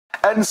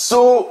And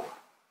so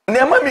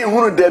nema me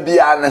hunu da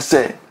bia na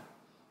say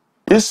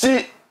you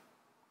see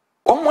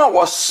omo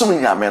was sum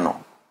nyame no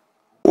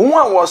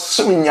omo was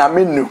sum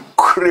nyame no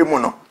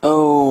kremu no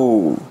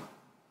oh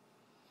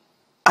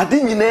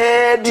ade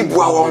nyina di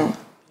bua won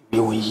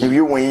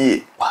you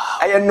won wow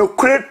I no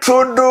kre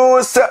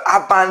todo se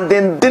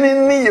abandon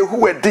ni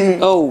Yehowa din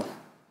oh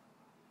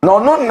no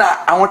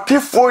na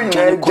awotefo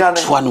nyina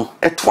gane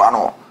etwa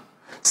no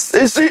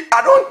see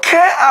I don't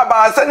care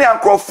about any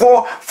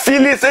ankrofo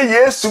feel say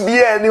yes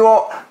bia ni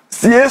o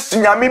yes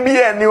nyame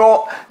bia ni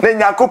o na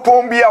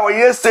yakopon bia o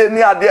yes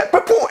ni ade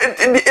people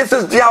it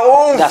is their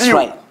own that's view.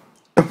 Right.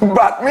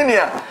 But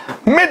media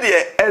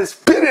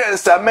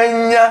experience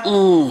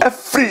amenya a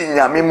free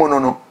nyame mu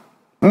no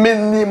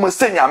menim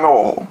se nyame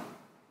wo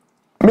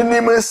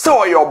menim se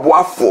oyo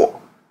boafo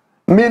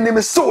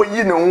menim se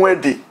oyi ne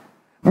nwadi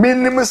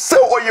menim se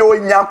oyo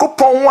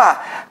yakopon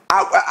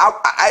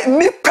a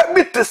nipa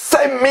bi te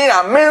say me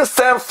a men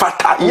sem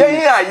fata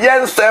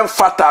yen sem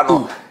fata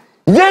no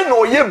yen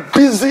no ye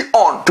busy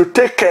on to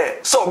take care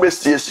so be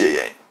siesie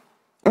yen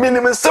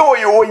menim se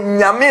oyo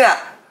nyame a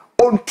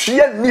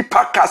ontua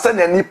nipa ka se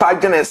na nipa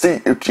gene se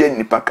etua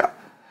nipa ka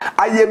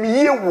ayem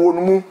ye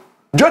wonmu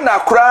Jona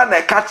kura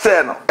na ka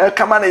tse no e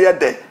kama na ye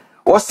de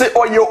wo se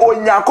oye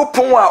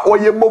onyankopon a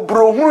oye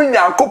mobro hunu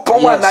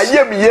nyankopon a na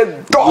yem ye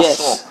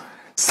doso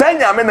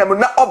senya me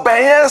na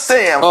obenye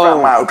se yen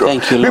from out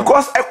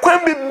because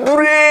ekwan bi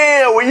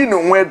bure oyi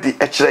no nwadi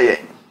e kire ye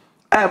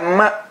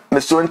emma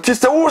me so nti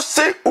se wo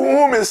se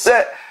wo me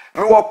se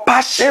me wo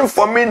passion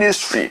for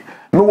ministry.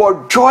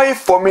 No joy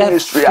for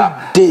ministry.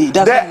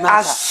 There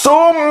are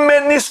so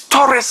many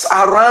stories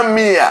around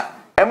me.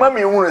 Emma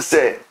me won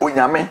say,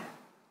 "Onyame,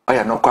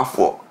 oya no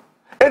kwafo."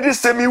 Edi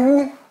se mi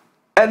wu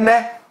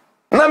ene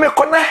na me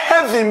kona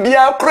heaven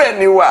bia kra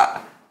niwa.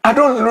 I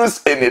don't lose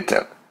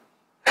anything.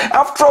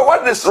 After all,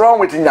 what is wrong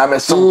with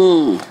nyame so?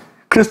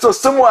 Christo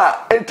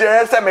semwa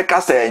ente se me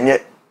kasa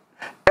enye.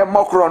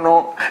 Emokro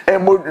no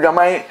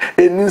emodwaman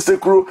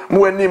eninsekru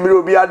mu ani mire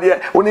obi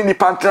ade oni ni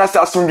pantena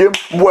asundwem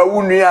boa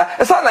wunua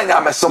esa na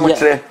nyame som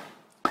kire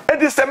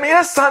edi se me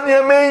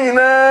yesane me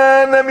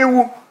nyina na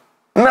mewu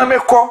na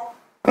mekọ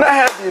na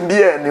heaven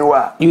bia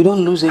niwa you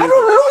don't lose anything. I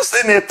don't lose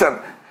anything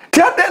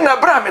tiade na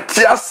bra me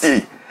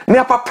tiasi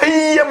ne papa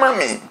yiye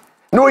mami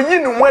no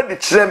yinu mwadi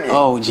kire me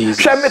oh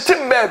Jesus hwe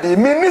metim baby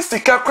me ni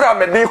sika kra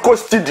me de ko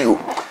studio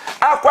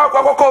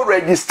akwa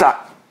register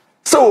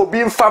so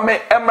obi mfame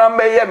emra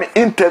meye me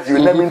interview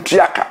na me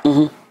ntuaka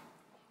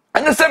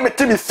anya se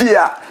metimi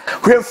fia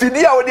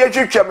hwemfidi a wode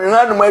atwetwa me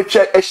hanu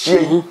atwa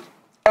ahie yi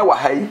e wa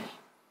hai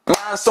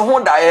ma so ho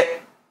dae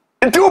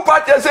nti wo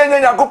pache se nya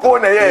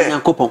yakopon na ye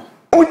yakopon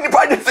uni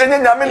pache se nya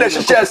nyame na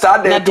hyehyɛ sa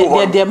da to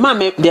ho de ma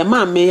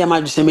me ya ma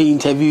just me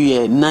interview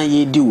ye na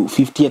ye do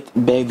 50th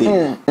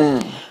birthday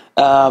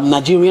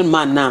Nigerian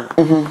man na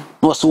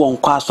no so won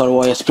kwa sorry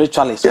we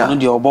spiritualist no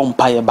de obon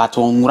paye but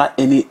on wura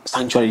any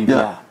sanctuary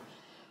bia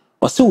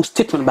or say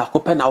statement back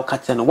open our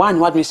catch one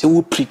what we say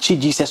we preach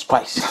Jesus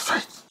Christ. That's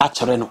right.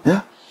 Actually no.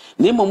 Yeah.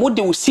 Name what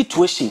the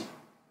situation.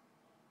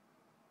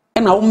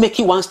 And I will make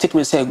it one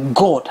statement say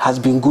God has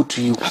been good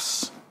to you.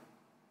 Yes.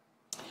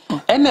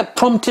 And a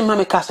prompting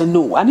mamaka say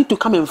no, I need to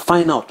come and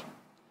find out.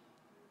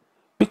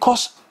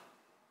 Because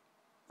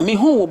me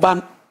home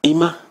ban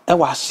ima I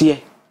was here.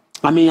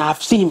 I mean I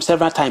have seen him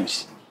several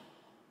times.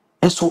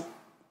 And so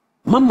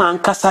Mama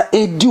Ankasa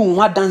edu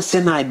nwa dance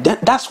na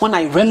that's when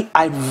I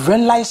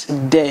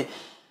realized the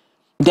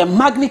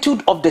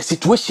magnitude of the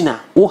situation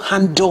who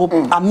handle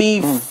I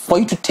mean for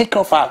you to take care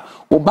of her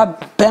Oba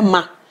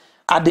Bema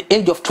at the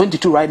age of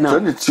 22 right now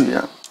 22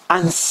 yeah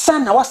and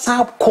son I was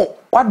call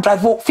what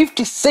drive over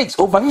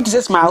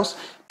 56 miles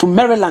to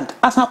Maryland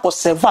as I was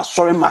serve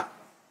sorry ma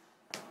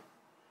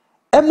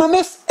e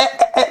mama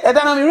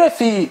dana mi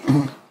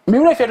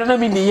refi dana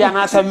mi ni ya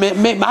na say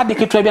me ma de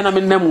ketua bia na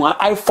me namu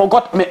I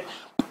forgot me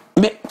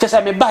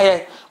just me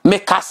buy me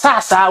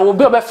kasasa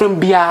obi obefrem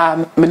bia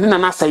me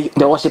na say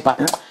the worshiper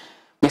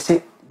me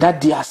say that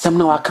dia asem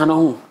na waka no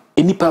ho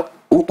enipa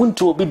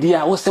untu obi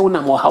dia wo se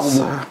wona mo hawo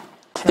mu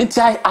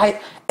enti I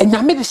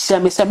enyame de share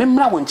me say me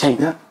mra won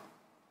chen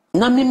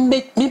na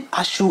me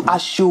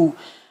ashu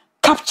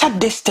capture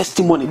this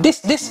testimony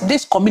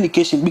this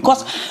communication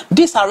because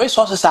these are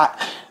resources are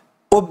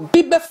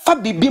obi be fa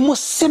bibi mu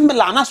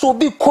similar na so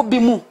obi ko bi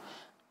mu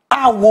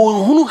I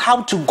will know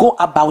how to go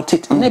about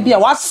it. Maybe I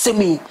was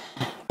semi.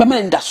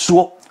 That's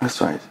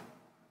right.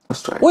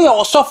 That's right. We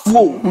are soft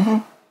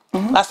woe.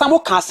 Last time we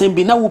can't say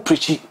be now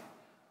preach.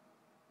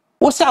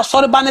 What say I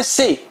saw the banner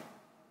say?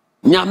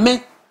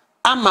 Nyame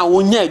ama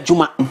wonye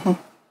juma.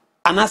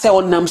 And I say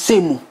on nam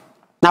same.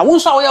 Now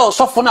once I was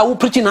soft for now we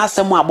preaching as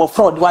some about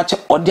fraud watch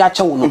or the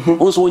actual no.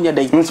 Once wonye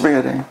day. Once bring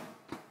it day.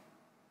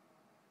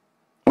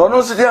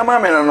 Ono si dia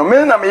mama no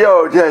me na me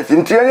yo je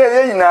nti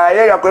ye nyina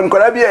ye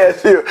yakwenkwara bia ye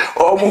fi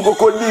o mu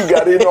kokodi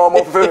gari no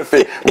mo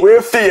fefe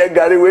we fi ye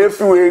gari we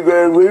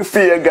fi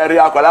ye gari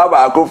akwala ba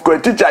akofko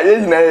teacher ye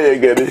nyina ye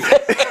gari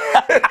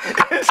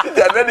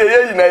teacher na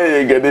ye nyina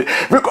ye gari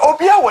because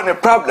obi a won a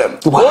problem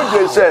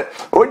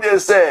o je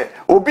say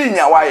obi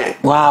nya waye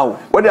wow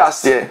what dey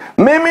say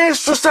me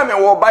su se me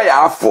wo ba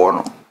ya afo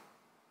no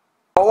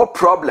o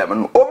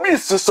problem no obi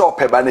su so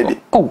peba ne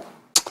bi oh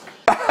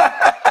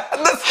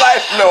this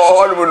life no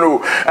all we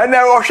know and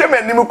then we shame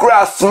him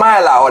cry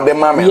smile or the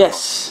mama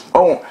yes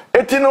oh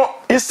it you know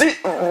you see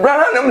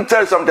brother let me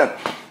tell you something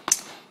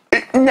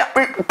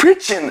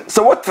preaching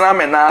so what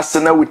time na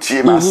asena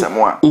wutie ma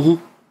semwa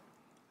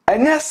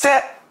and yes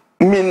say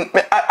mean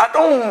I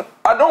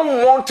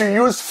don't want to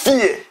use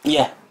fear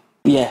yeah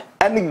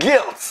and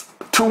guilt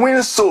to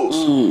win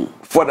souls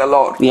for the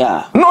Lord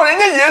yeah no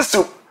nye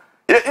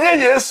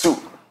yesu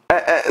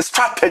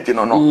strategy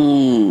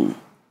no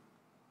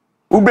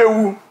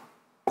ubewu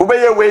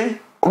ubeye we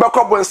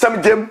ubekọbọ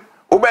nsam jem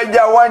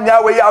ubeja wanya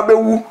we ya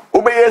bewu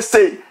ubeye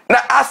say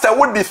na asa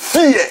wo the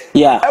fear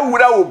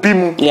ewura obi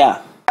mu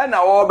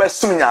na wo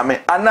besum nyame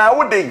ana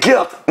wo the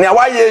guilt na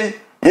waye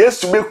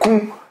yesu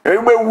beku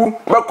ebewu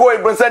beko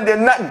ibonsan de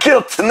na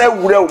guilt na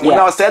ewura mu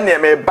na say na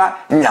me ba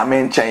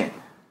nyame nchen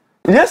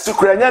yesu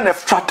kura nya na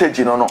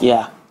strategy no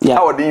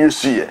how do you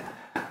see it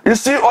you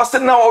see us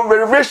now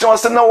revelation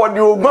us now what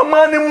the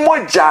ogmama ni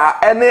moja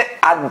ene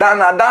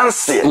adana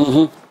dance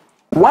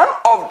one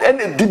of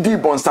any Didi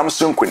Bon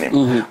Samsung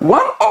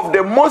one of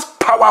the most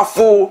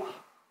powerful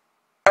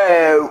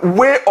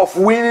way of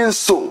winning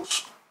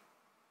souls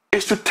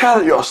is to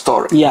tell your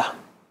story. Yeah,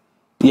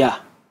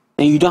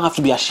 and you don't have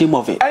to be ashamed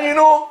of it. And you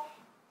know,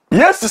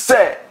 yes, to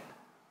say,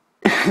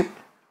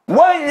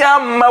 one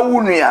yam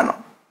mauniano,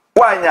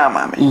 one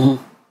yam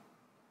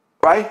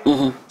right?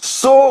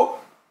 So,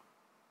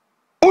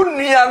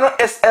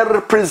 Uniano is a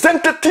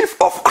representative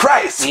of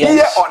Christ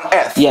here on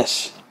earth.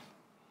 Yes.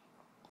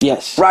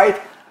 Right?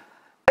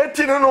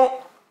 Etino no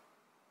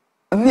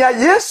nia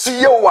Yesu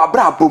ye wo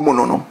abrabo mu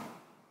no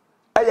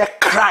eye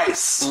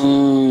Christ.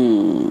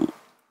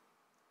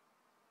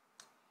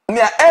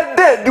 Nia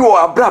ede di wo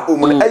abrabo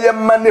mu eye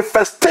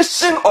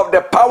manifestation of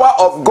the power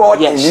of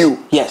God in you.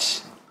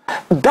 Yes.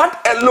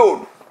 That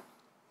alone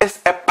is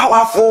a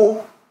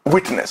powerful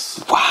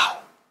witness. Wow.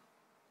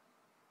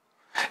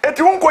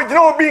 Eti won ko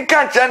gina obi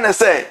kan kire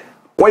say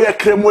wo ye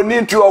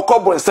kremoni ntu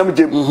okobo nsam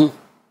gem.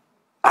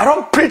 I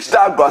don't preach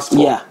that gospel.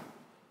 Yeah.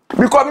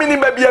 Because me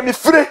baby am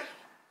free.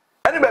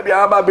 Any baby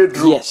am ba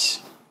bedru. Yes.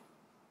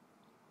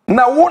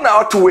 Na wo na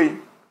otwe.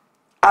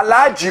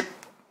 Alaji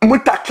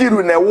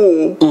Mutakiru na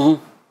wo.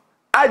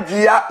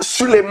 Ajia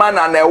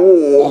Sulemana na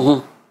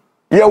wo.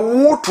 Ye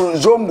wo to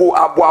Zongo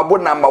Abuabo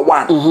number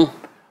 1.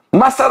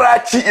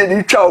 Masarachi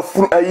eni twa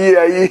ofuru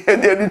ayi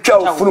eni twa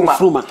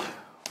ofuruma.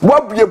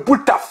 What ye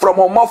buta from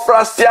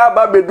omofra sia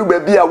ba bedu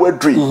baby a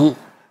wadri.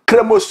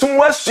 Kremosum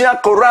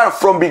wasua Quran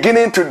from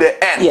beginning to the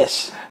end.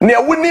 Yes. Ne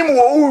wonim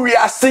wo wi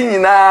ase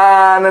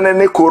nyina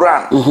ne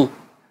Quran.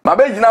 Ma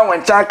be gina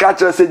wan chan ka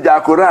kire se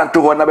ja Quran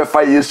to ho na be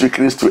fa Jesus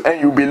Christ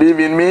and you believe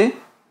in me?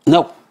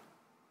 No.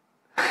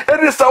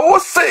 It is a wo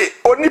say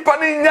onipa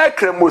ni nya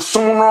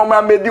kremosum no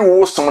ma medi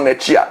wo som na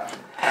chia.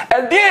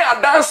 E dey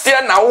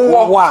adanse na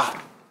wo. Wow.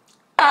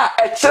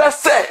 E kire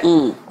se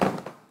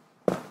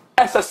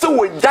esa se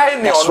wo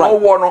jai ne ono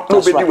wo no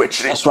be di we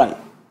kire. That's right.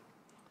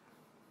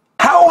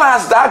 How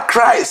has that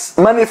Christ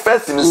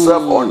manifest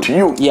himself unto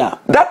you? Yeah.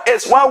 That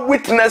is one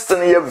witness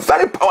and it's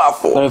very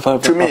powerful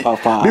to me.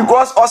 Powerful.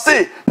 Because I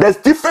say there's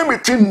difference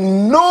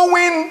between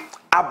knowing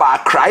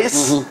about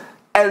Christ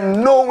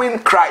and knowing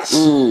Christ.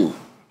 So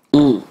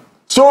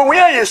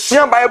when you see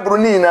Bible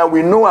now,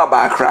 we know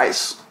about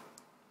Christ.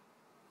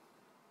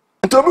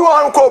 To be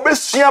one called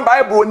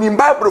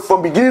Bible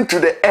from beginning to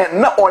the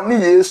end, not only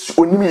yes,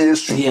 only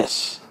yes.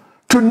 Yes.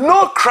 To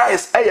know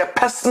Christ is a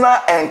personal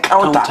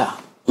encounter.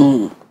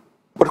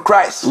 With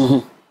Christ.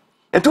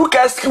 It took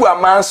us to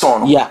a man's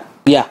son. Yeah.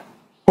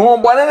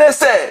 When they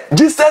say,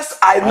 Jesus,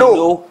 I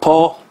know.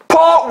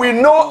 Paul, we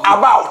know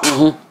about.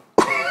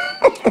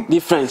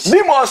 Difference.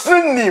 Demons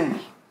name.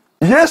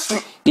 Yes.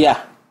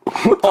 Yeah.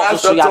 Paul,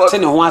 so you are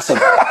telling who said.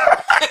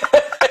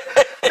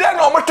 Then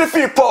no matter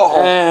if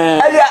Paul.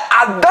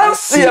 A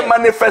dance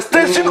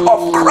manifestation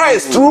of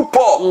Christ through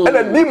Paul. And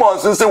the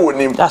demons say with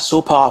him. That's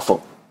so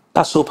powerful.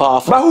 But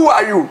who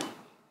are you?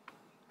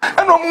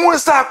 And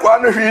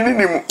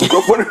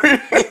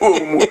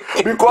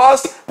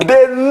because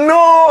they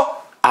know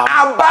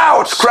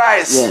about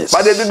Christ,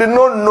 but they did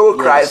not know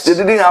Christ. They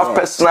didn't have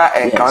personal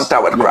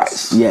encounter with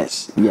Christ.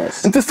 Yes.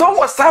 And to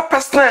someone have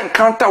personal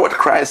encounter with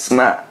Christ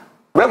now.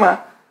 Remember?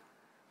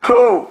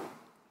 Oh,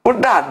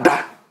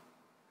 that.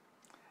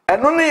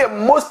 And only the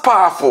most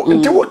powerful.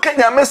 Until what can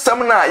you miss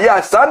some now?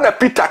 Yes, Anna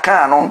Peter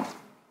Canon.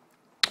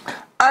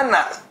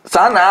 Anna,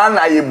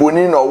 Sana ye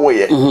bonino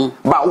way,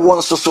 but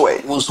once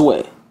way.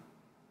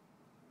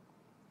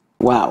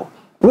 Wow.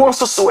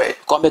 Once way.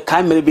 Come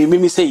back, maybe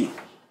me say,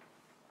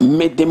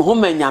 made them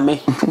home and yame.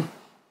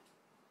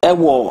 A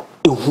war,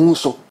 a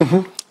hunso.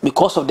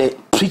 because of the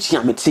preaching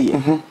I'm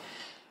saying.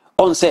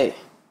 On say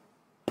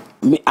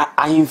me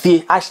I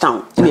invite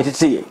Ashtown in the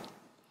say.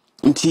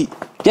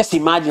 Just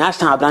imagine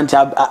Ashtown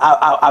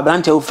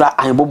Abrante Ufra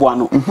and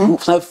Boboano.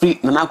 So free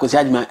Nana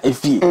Kosiajima a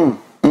fee.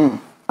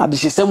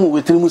 Abishemu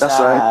with That's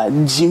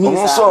right.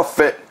 Jimmy so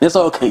fair. That's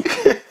okay.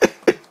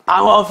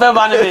 I'm on fair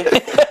banner.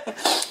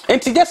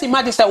 And to just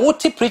imagine say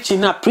what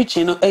preaching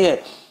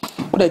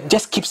what they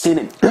just keep saying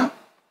it. Yeah.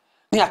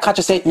 Near catch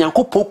say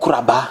Nyanko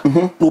Kuraba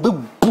no be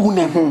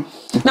boonem.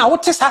 Now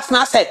what is has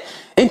now said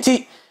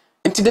into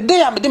the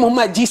day I'm the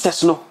my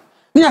Jesus no.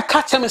 Near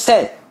catch him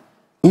say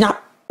nya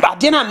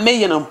adena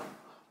me no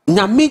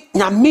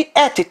nyame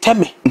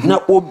teme na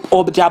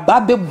obja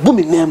be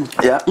booming them.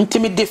 Yeah. Into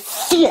me the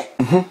fear.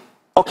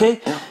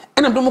 Okay?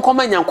 And I'm doing come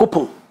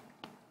Nyankopon.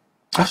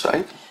 That's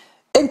right.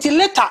 Until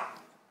later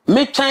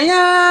me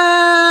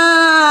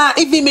chaya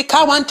if me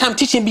ka one time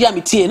teaching be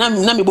me tie na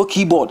me bo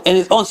keyboard and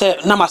it on say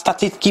na ma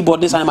started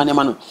keyboard this and man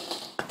no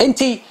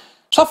enti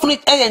so fun it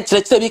e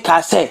entere bi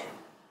ka say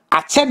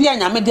achede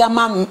anyame dia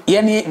ma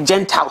ye ne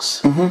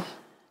Gentiles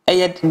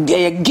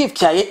e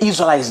gift ya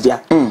Israelites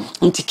dia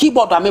enti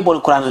keyboard am bo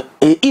nkora no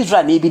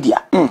Israel na bi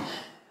dia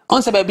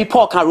on say be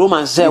Paul can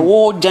Romans say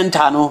wo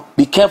Gentile no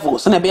be careful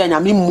so na be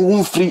anyame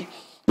move free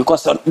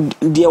because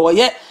there were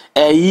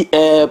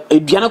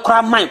biano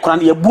kra man kra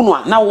na yabu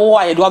no na wo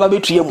aye do aba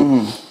betua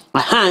mu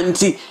aha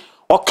nti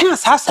o kan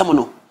sa asem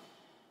no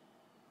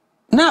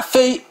na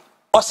fei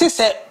o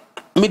se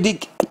me di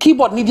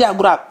keyboard ni di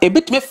agura e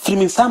betime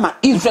free sama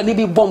Israel ni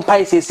bi bomb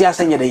pie se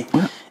asenya dai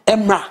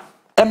emra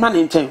na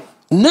nchen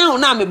now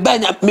na me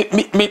banya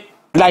me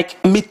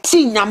like me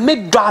tinya me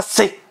do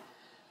ase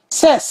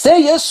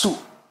say Yesu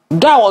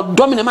da o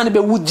domine man be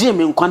wuje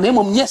me nkwa na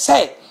emom nye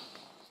say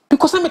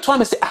because na me to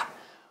am say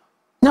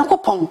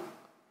Nyankopon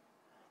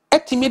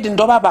etimi de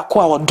ndoba ba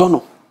ko a wodo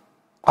no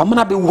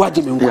amana be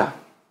waje me ngwa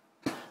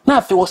na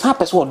afi wo san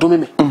pese wo do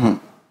me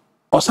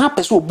o san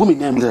pese wo bu me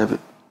nam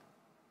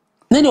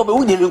nani obe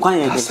wuje me nkwa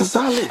ye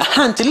Exactly.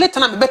 Until later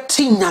na me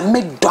beti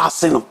nyame do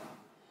ase no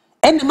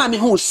ene ma me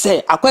hu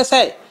say akwa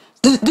say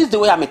this is the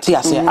way I met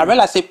here say I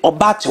realize say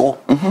obate wo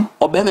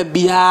obe me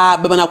bia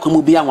be na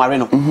kwamu bia nware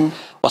no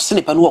o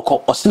sinipa no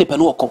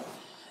woko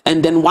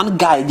and then one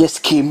guy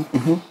just came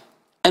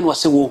and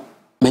was say wo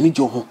mani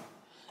jo ho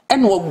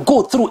and will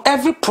go through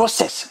every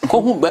process ko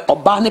hu be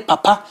oba ne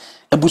papa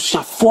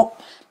ebusuafo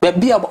be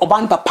bia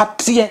oba ne papa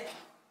tie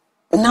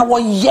na wo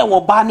ye wo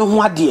ba ne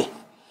ho ade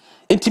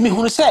enti me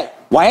hu say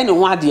wa ye ne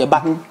ho ade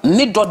ba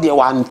ne do de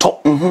wa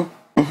nto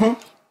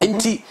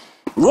enti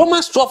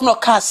Romans 12 no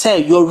can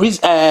say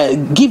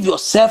give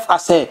yourself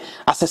as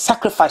a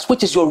sacrifice,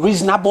 which is your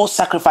reasonable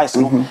sacrifice,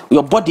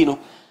 your body no.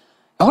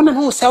 I want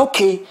to say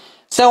okay.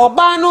 Say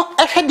oba no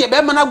ehwe de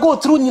be mana go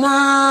through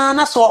nyina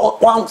na so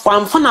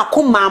amfa na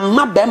ko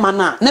mamma be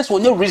mana na so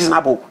onye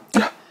reasonable.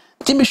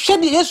 Ti me hwe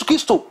de Jesus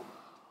Christo.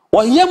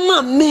 Oye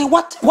ma me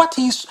what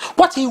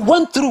he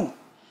went through.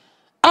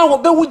 Ah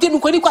obe wuje me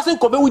kwani kwase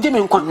ko be wuje me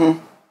nkwa.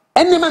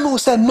 Any man who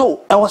said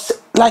no, I was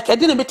like I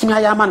didn't bet me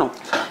ayamano.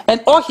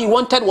 And all he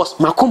wanted was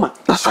makuma.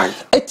 That's right.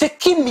 It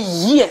taking me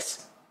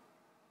years.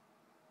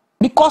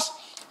 Because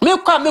me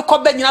ko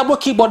be nyina bo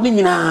keyboard ni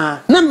nyina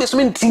na me so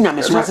me ntinya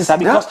me so asesa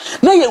because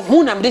na ye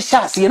hu na me de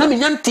shase na me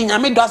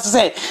nyantinya me do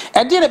asese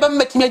e de be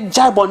me timi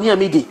jai boni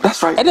amidi.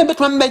 That's right. E de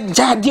be me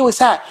jai de we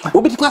say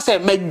obi ti kwa say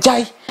me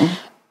jai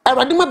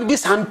awade ma be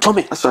san to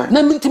me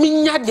na me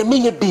timi nya de me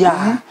ye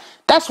bia.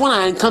 That's when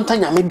I encounter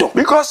nyame do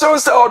because so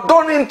say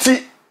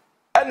odoninti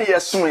and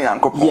yesu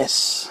yankopon.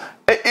 Yes.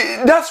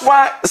 That's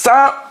why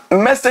some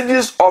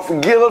messages of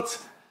guilt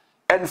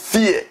and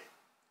fear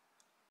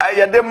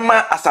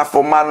ayadema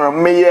asafomano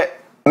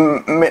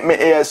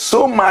me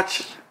so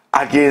much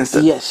against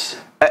it. Yes.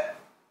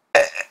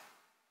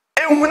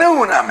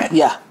 Ehunehuname.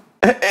 Yeah.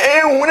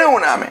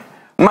 Ehunehuname.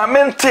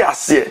 Mamente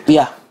ase.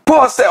 Yeah.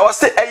 Paul say o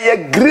say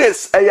eye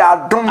grace eye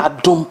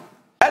adom.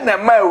 And a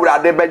ma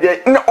urade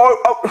beje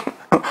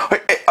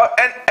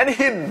and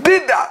he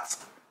did that.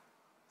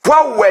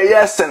 For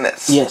we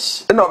sinners.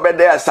 Yes. No be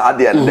there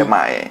sad and the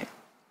man.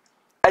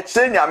 E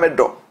kire nyame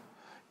do.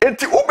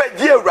 Enti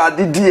ubeje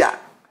urade dia.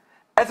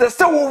 Ese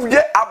se wo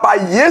ye aba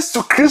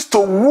Yesu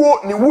Kristo wo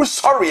ni wo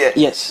sorry.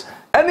 Yes.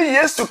 Ene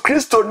Yesu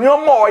Kristo ni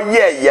omo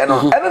oyeye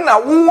no. Ene na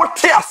wo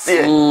te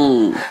ase.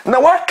 Na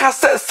waka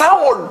se sa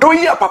odo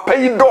ye papa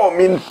yi do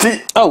mi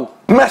nti. Oh.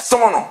 Meso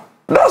no.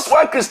 That's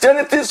why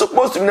Christianity is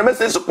supposed to be, the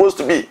message is supposed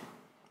to be.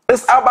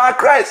 It's about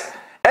Christ.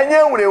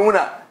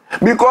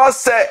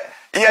 Because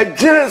ye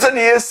Jesus and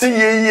ye see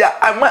ye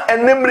ama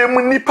enemre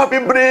mu nipa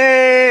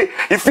bebre.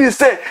 If you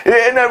say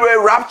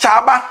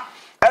rapture ba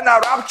and a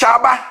rapture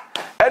ba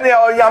and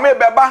yame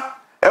beba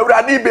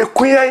ewradi be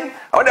kuyen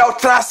o de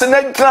trust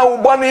na gra wo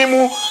boni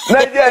mu na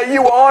ye yi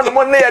wo on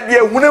mo na ye de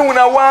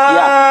hunahuna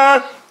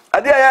wa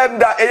ade ya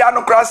ya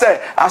no kra say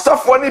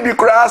asofo ni bi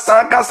kra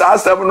san ka sa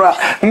asem no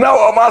na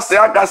o ma se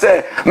aka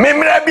say me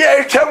mra bi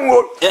e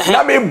twamwo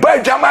na me ba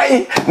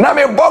dwaman na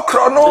me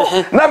bokro no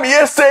na me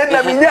yese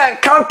na me nya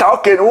encounter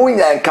okay no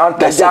nya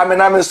encounter ja me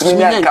na me so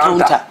nya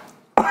encounter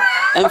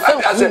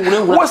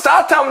And what's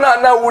that time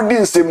now would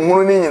this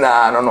morning?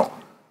 I don't know.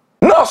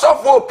 No, so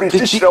for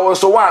British there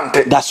was one.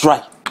 That's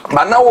right.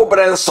 But now we're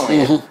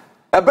Branson.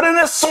 A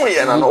Brenner Soy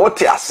and what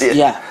I say.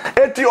 Yeah.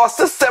 It your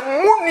sister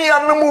Muni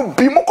and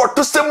Mubi or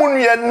to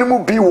Semuni and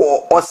Mubi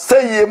or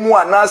say ye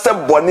more and answer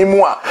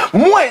Bonimoa.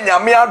 Moya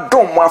mea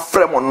dom my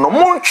fremon, no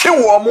monchi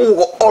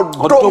or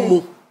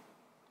domu.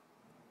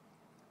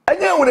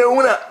 And you would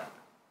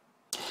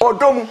or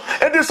dom.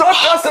 It is all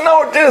person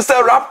nowadays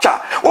a rapture.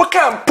 What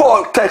can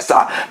Paul text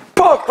her?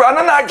 Paul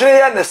Cranana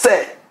Jay and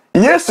say,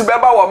 yes,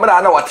 Baba woman,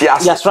 I know what he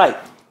asked. That's right.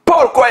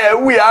 Paul Quay,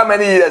 we are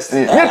many years.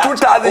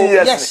 2,000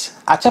 years. Yes.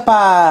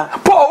 Achapa.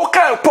 Paul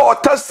can Paul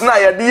test na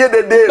ya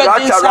the day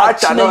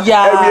Racha no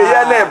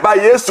every by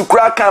yes to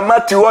crack and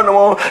Matthew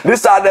 1.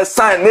 These are the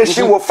signs.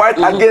 Nation will fight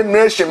against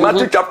nation.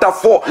 Matthew chapter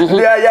 4.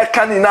 They are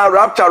can now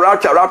rapture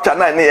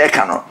 9 years.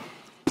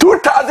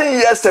 2,000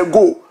 years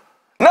ago.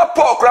 Na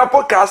Paul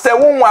Crapo can say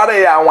one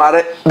worry and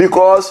worry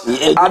because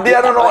I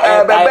didn't know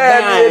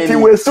baby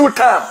we suit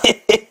time.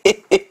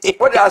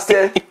 What I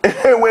say?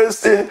 We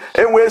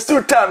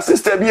suit time,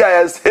 sister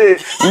BIS.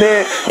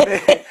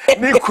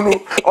 Ni kunu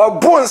or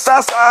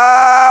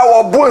sasa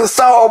or bones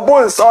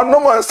or no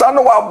man son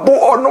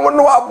or no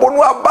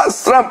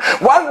basram.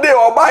 One day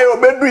or buy or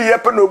bedu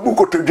yepen no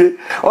book today.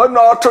 Or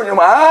no to you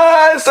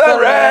I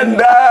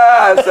surrender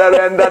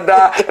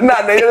da.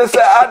 Na ne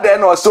say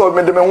aden or so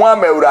me de one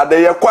me ura de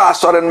ye kwa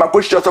and my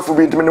question of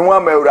being me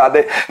one me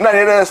rade.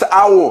 Nanny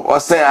awo or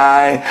say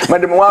I,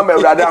 Madam one me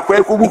rade, a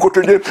quick book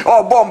today,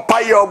 or bomb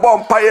pie,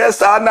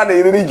 and none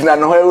in region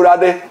and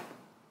rade.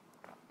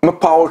 My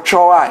power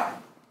try.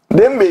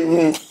 Then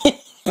be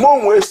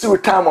more waste to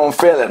time on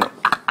failing.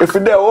 If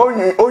they're on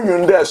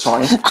you there,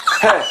 son,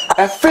 hey,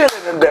 a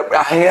failing in the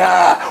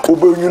yeah,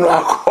 Uber, you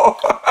know.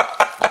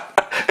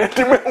 It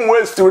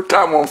waste to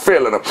time on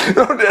failing.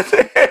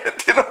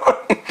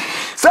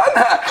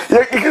 Sana,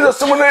 you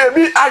someone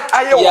be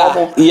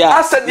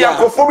I said the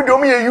uncle do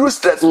me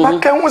useless.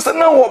 But can we say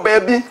no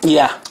baby?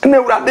 Yeah.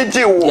 No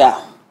radiji.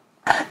 Yeah.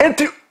 And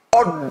to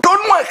or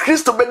don't want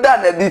Christo be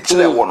done a ditch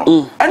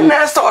one. And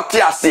that's all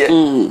Tiasia.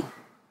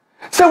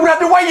 So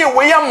rather why you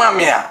way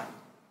mamma.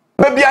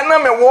 Baby I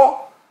name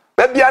war,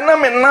 baby I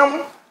name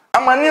nam,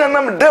 Amanina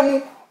nam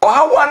demu, or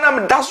how one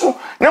am dasu,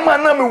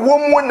 Namanami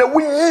woman that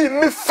we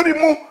me free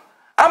mo.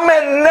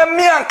 Amen,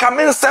 Nemi and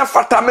Camin San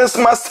Fatamis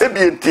must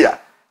be dear.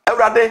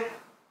 Every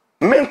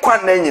men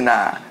quan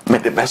na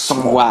made the best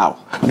song. Wow.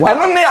 I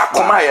don't know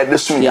how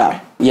this one. Yeah.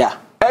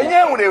 And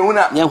yeah,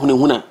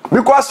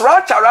 because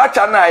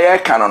Racha na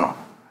canon.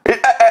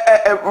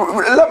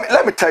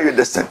 Let me tell you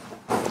this thing.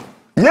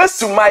 Yes,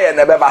 to my and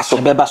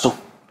Bebaso.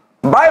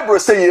 Bible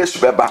say yes,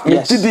 Beba.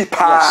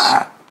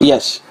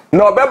 Yes.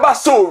 No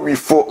Bebaso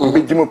before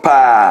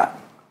Bijimupa.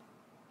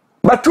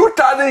 But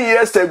 2,000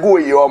 years ago,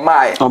 you're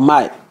my. Oh,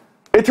 my.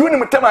 It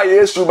wouldn't tell my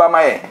yes to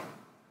my.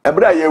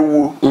 Ebra ye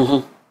wu.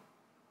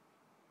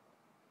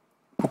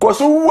 Because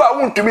who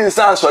want to be in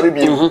sorry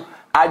be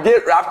I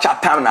did rapture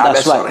time now.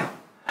 That's sorry.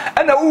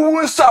 And the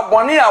who sub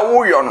one year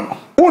woyon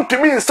want to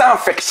be in some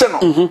fiction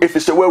if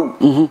it's a way.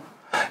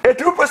 A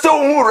true person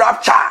who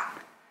rapture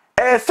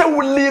and so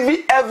we live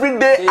it every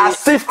day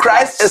as if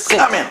Christ is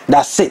coming.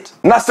 That's it.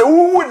 Now say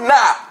who would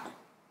not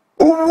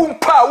who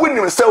pa win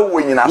himself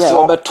winning us.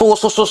 Yeah, but two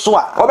so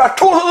about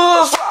two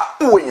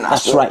winning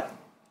us. That's right.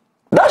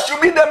 That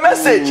should be the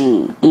message.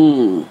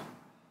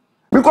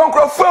 Because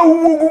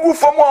Crawford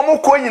for more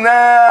coin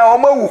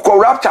or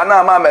rapture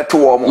now, mamma to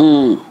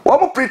woman.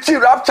 One preachy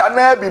rapture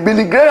now be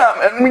Billy Graham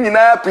and me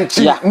now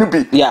preachy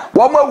nubi. Yeah,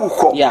 one more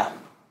call. Yeah.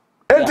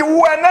 And you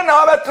were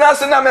now at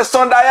Nassana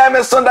Sunday and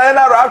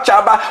a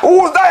rapture.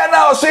 Who's there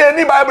now? Say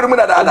any Bible.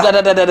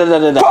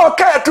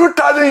 Okay,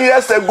 2,000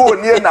 years ago,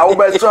 near now,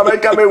 by some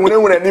American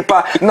and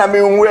Nipa, Nami,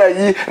 where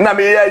ye,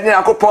 Nami,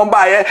 Yakopon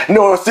by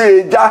no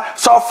say,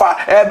 sofa,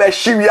 ebe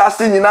shivia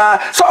singina,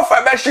 sofa,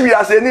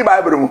 beshivia, any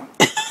Bible.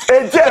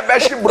 A jet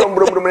beshi brum,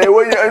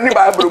 any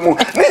Bible.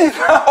 Need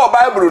or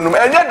Bible,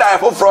 and yet die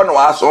for front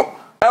was.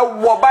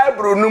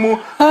 Bible no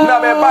na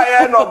me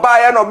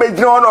buy no be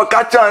no no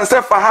catch and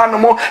say for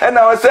hanumo and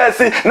I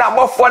say na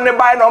bofo ne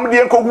buy no me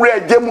de nkoguru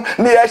agem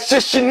na ya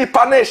hyeshi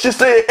nipa na hye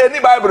say any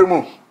Bible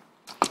mu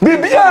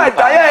bibia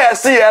daya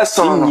say yes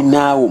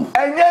no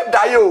enye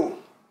dayo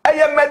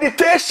eye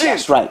meditation.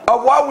 That's right.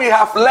 Of what we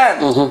have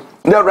learned.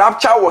 The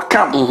rapture will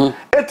come.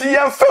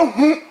 Etiyen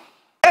hu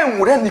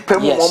enwure nipa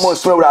mu omo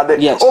so awurade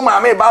o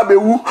ma me ba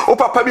bewu o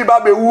papa bi ba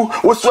bewu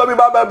o so bi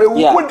ba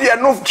bewu wo de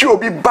no fi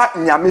obi ba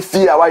nyame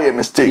fi a wa ye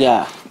mistake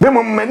be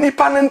mo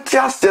nipa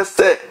ntiase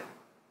se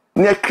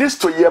ne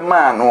Kristo ye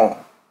ma no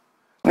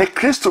ne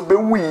Kristo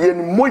bewu ye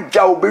ni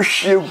moja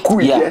obehwie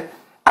gu ye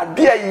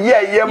ade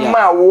ye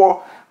ma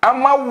wo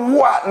ama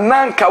wo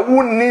nanka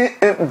woni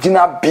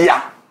gina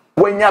bia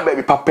wanya ba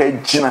bi papa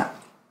gina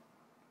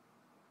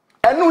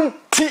enu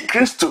ti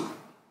Kristo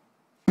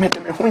me de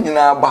me hu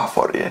nyina ba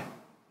for ye.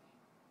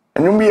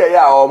 And you be a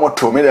ya or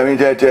moto, me, to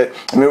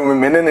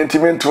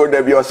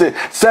the say,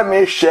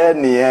 Sammy share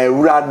near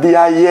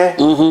Radia ye,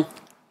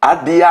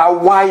 Adia,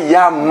 why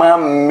ya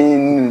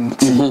mammy,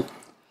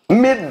 me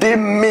mede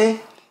me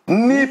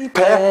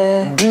nipe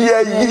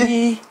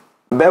diayi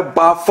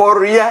beba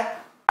forie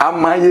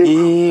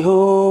amaye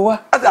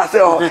as I say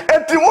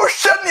enti wo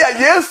hwe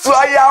ne Yesu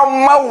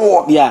ayama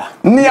wo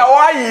ne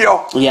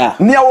wayo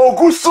ne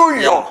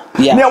ogusu yo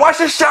ne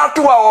wahyehyɛ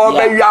to a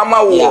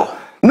obeyama wo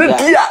ne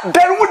dia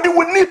then would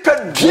the nipa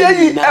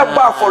diayi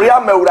eba forie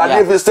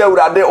amawurade fi say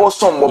urade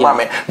osombo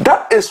mame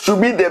that is to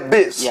be the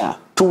base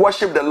to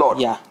worship the Lord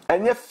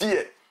and your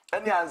fear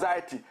any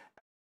anxiety